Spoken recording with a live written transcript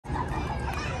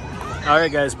All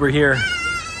right, guys, we're here.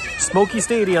 Smoky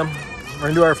Stadium. We're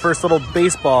gonna do our first little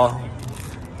baseball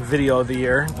video of the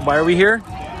year. Why are we here?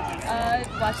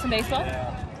 Watch some baseball.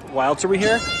 Why else are we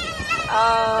here?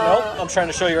 Nope, I'm trying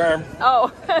to show your arm.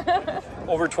 Oh.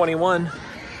 Over 21.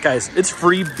 Guys, it's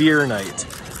free beer night.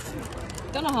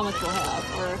 Don't know how much we'll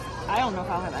have, or I don't know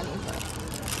if I'll have any. But...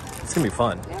 It's gonna be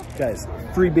fun. Yeah. Guys,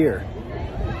 free beer.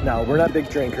 Now, we're not big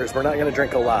drinkers. We're not gonna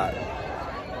drink a lot.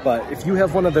 But if you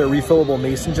have one of their refillable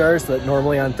mason jars that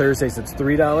normally on Thursdays it's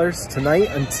 $3,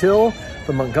 tonight until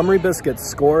the Montgomery Biscuits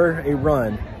score a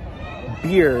run,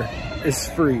 beer is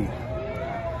free.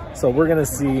 So we're gonna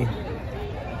see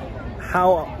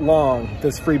how long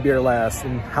this free beer lasts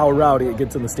and how rowdy it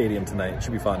gets in the stadium tonight. It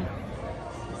should be fun.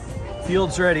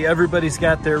 Field's ready. Everybody's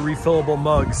got their refillable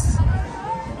mugs.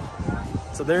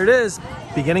 So there it is,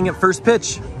 beginning at first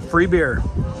pitch, free beer.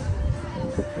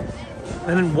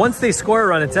 And then once they score a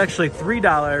run, it's actually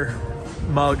 $3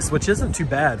 mugs, which isn't too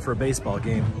bad for a baseball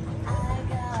game.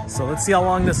 So let's see how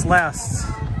long this lasts.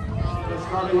 The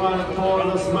starting lineup for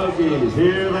the Smokies.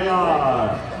 Here they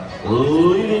are.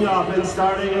 Leading off and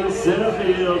starting in center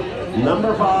field,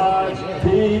 number 5,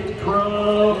 Pete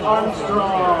Crow-Armstrong.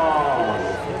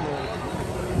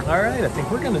 All right, I think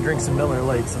we're gonna drink some Miller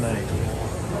Lite tonight.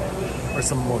 Or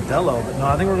some Modelo, but no,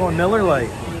 I think we're going Miller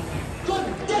Lite.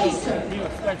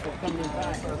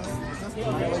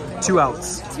 2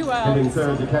 outs. 2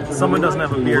 outs. Someone doesn't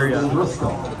have a beer yet.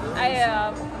 I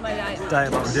have my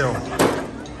Diet Mountain Dew.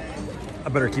 I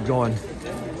better keep going.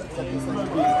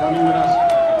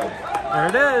 There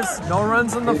it is. No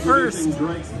runs in the first.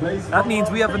 That means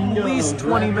we have at least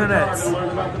 20 minutes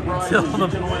till the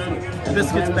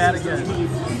Biscuits bat again.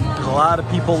 There's a lot of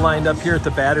people lined up here at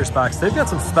the batter's box. They've got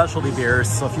some specialty beers,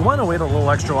 so if you want to wait a little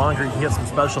extra longer, you can get some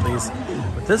specialties.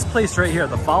 But this place right here,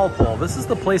 the Foul Pole, this is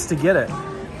the place to get it.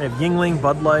 They have Yingling,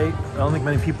 Bud Light. I don't think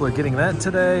many people are getting that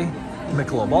today.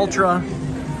 Michelob Ultra.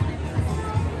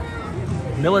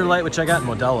 Miller Lite, which I got in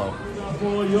Modelo.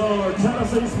 For your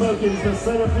Tennessee Smokies, the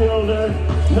center fielder,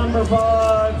 number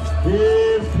 5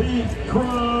 is Pete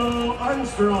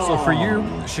Crow-Armstrong. So for you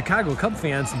Chicago Cub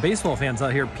fans and baseball fans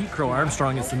out here, Pete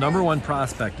Crow-Armstrong is the #1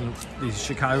 prospect in the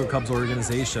Chicago Cubs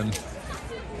organization,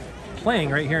 playing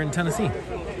right here in Tennessee.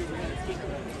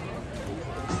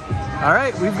 All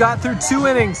right, we've got through 2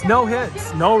 innings, no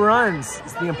hits, no runs.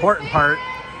 It's the important part.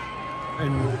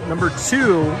 And number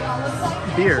 2,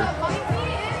 beer.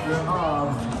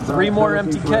 3 more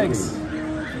empty kegs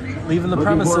leaving the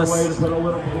premises.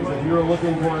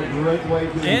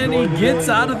 And he gets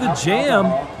out of the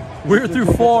jam. We're through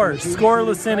 4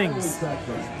 scoreless innings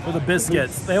for the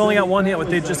Biscuits. They only got 1 hit, what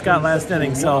they just got last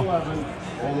inning. So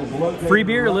free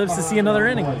beer lives to see another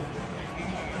inning.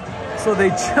 So they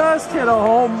just hit a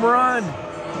home run,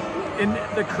 and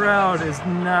the crowd is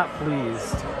not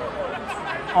pleased.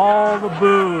 All the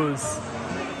booze.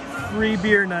 Free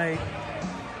beer night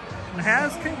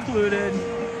has concluded.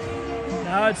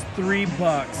 Now it's $3.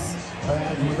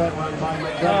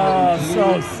 Oh,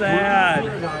 so sad.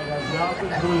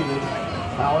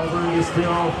 However, it is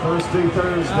still Thirsty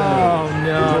Thursday. Oh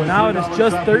no, now it is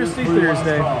just Thirsty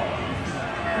Thursday.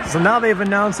 So now they've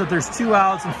announced that there's 2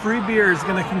 outs and free beer is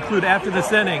going to conclude after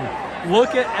this inning.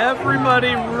 Look at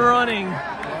everybody running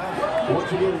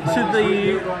to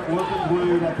the,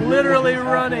 literally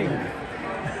running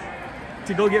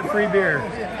to go get free beer.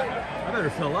 I better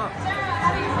fill up.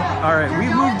 All right, we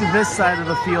moved to this side of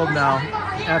the field now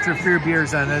after free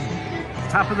beer's ended.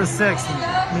 Top of the 6th,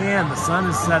 man, the sun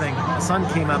is setting. The sun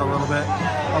came out a little bit,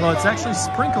 although it's actually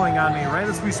sprinkling on me right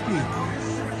as we speak.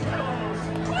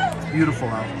 It's beautiful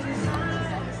out.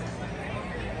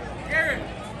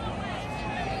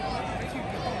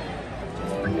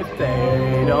 If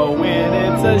they don't win,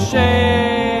 it's a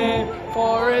shame,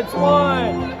 for it's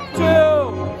 1,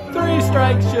 2, 3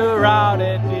 strikes, you're out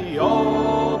at the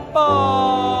old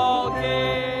ball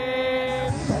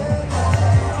game.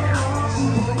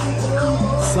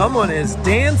 Someone is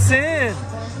dancing.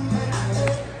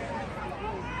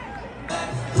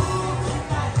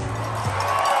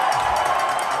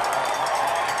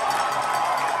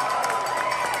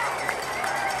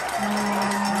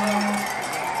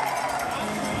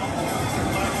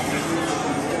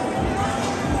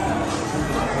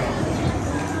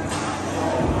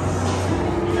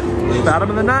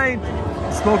 Bottom of the 9th,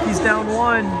 Smokies down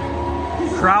 1.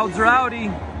 Crowd's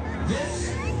rowdy.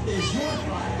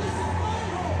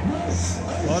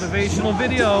 Motivational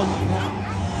video.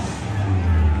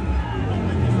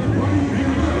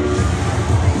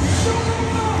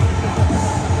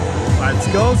 Let's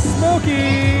go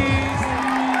Smokies!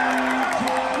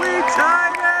 We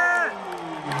tied it!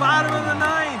 Bottom of the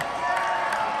 9th.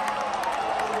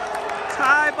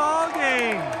 Tie ball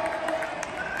game.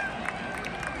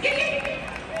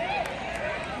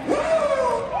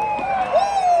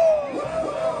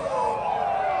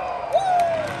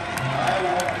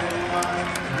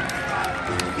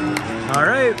 All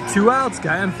right, 2 outs,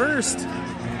 guy on first.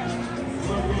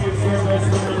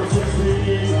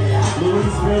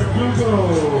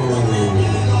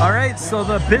 All right, so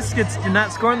the Biscuits did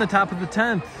not score in the top of the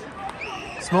 10th.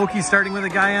 Smokies starting with a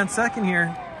guy on second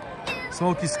here.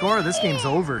 Smokies score, this game's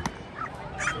over.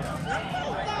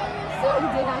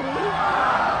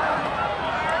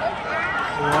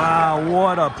 Wow,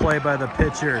 what a play by the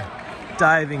pitcher.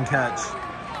 Diving catch.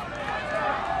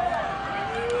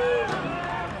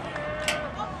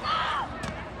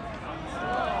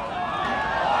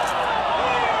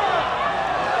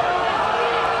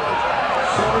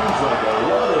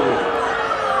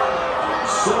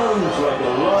 Sounds like a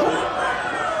lot.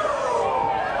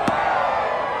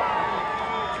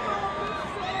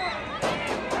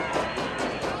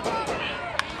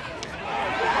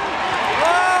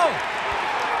 Whoa!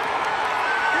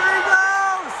 Here he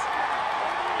goes!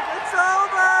 It's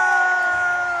over!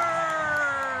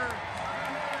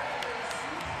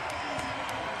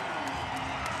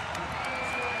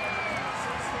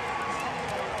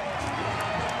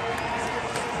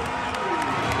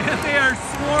 And they are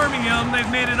swarming him.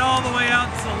 They've made it all the way out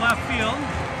to left field.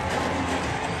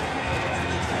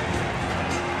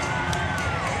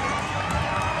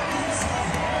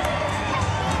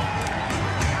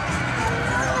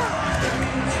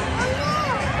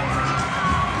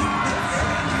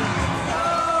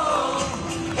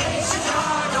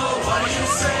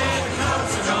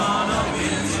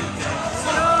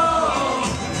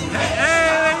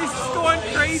 Hey, he's going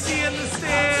crazy in the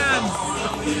stands.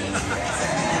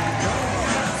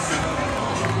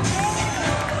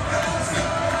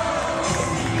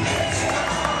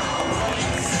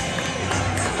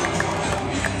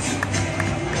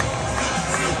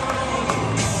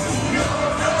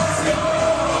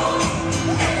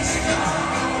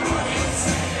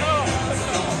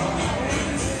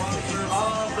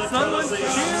 Someone's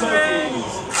cheering!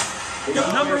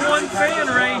 Number 1 fan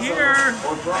right here.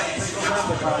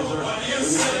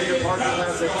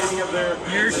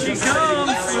 Here she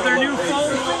comes with her new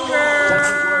foam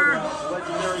finger.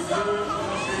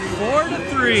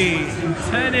 4-3 in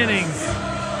 10 innings.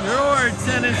 Your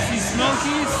Tennessee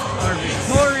Smokies are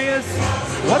victorious.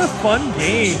 What a fun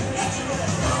game.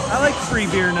 I like free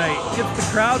beer night. Gets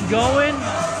the crowd going.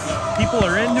 People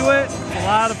are into it. It's a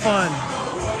lot of fun.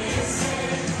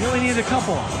 You only need a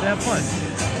couple to have fun.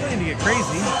 You don't need to get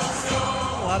crazy. It's a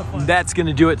lot of fun. That's going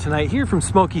to do it tonight here from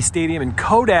Smoky Stadium in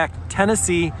Kodak,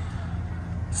 Tennessee.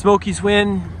 Smokies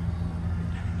win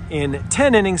in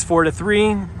 10 innings,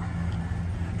 4-3.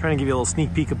 Trying to give you a little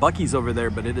sneak peek of Buc-ee's over there,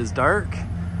 but it is dark.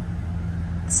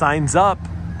 Signs up.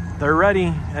 They're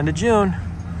ready. End of June.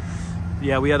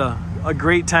 Yeah, we had a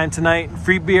great time tonight.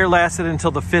 Free beer lasted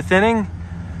until the 5th inning.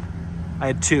 I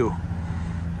had 2.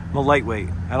 I'm a lightweight.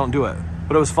 I don't do it.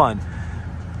 But it was fun.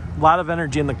 A lot of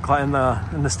energy in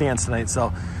the stands tonight.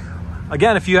 So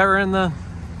again, if you ever in the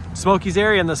Smokies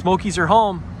area and the Smokies are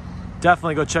home,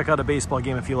 definitely go check out a baseball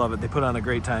game if you love it. They put on a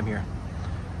great time here.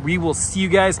 We will see you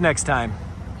guys next time.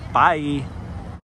 Bye.